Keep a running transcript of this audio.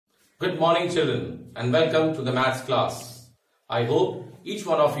Good morning, children, and welcome to the maths class. I hope each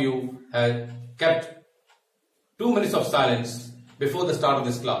one of you had kept 2 minutes of silence before the start of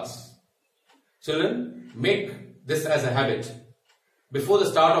this class. Children, make this as a habit. Before the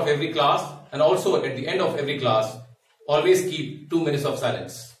start of every class and also at the end of every class, always keep 2 minutes of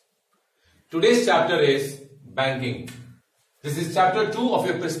silence. Today's chapter is banking. This is chapter 2 of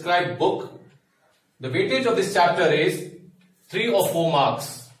your prescribed book. The weightage of this chapter is 3 or 4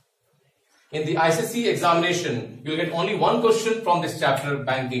 marks. In the ICSE examination, you will get only one question from this chapter,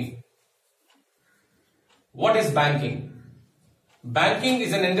 banking. What is banking? Banking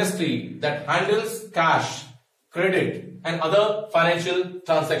is an industry that handles cash, credit and other financial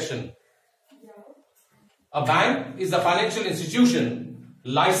transactions. A bank is a financial institution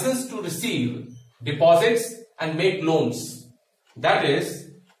licensed to receive deposits and make loans. That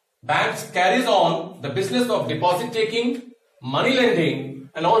is, banks carries on the business of deposit taking, money lending,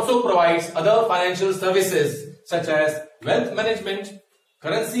 and also provides other financial services such as wealth management,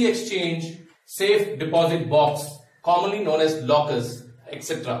 currency exchange, safe deposit box, commonly known as lockers,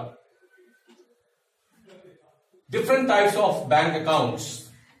 etc. Different types of bank accounts.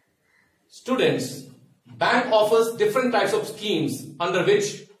 Students, bank offers different types of schemes under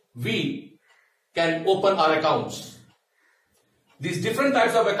which we can open our accounts. These different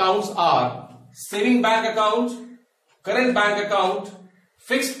types of accounts are saving bank account, current bank account,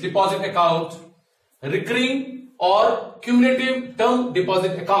 fixed deposit account, recurring or cumulative term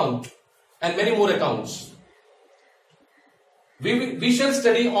deposit account, and many more accounts. We shall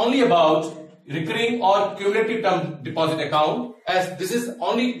study only about recurring or cumulative term deposit account, as this is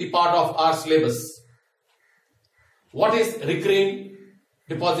only the part of our syllabus. What is recurring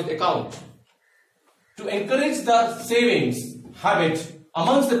deposit account? To encourage the savings habit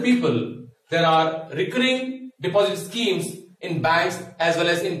amongst the people, there are recurring deposit schemes in banks as well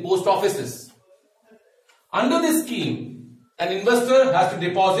as in post offices. Under this scheme, an investor has to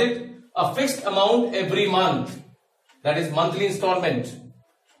deposit a fixed amount every month, that is monthly installment,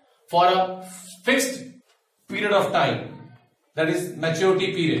 for a fixed period of time, that is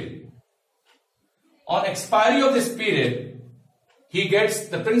maturity period. On expiry of this period, he gets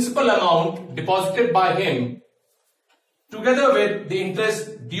the principal amount deposited by him together with the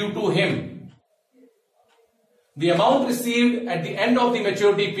interest due to him. The amount received at the end of the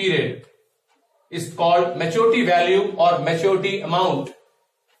maturity period is called maturity value or maturity amount.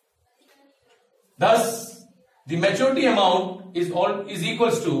 Thus, the maturity amount is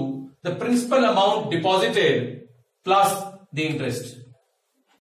equals to the principal amount deposited plus the interest.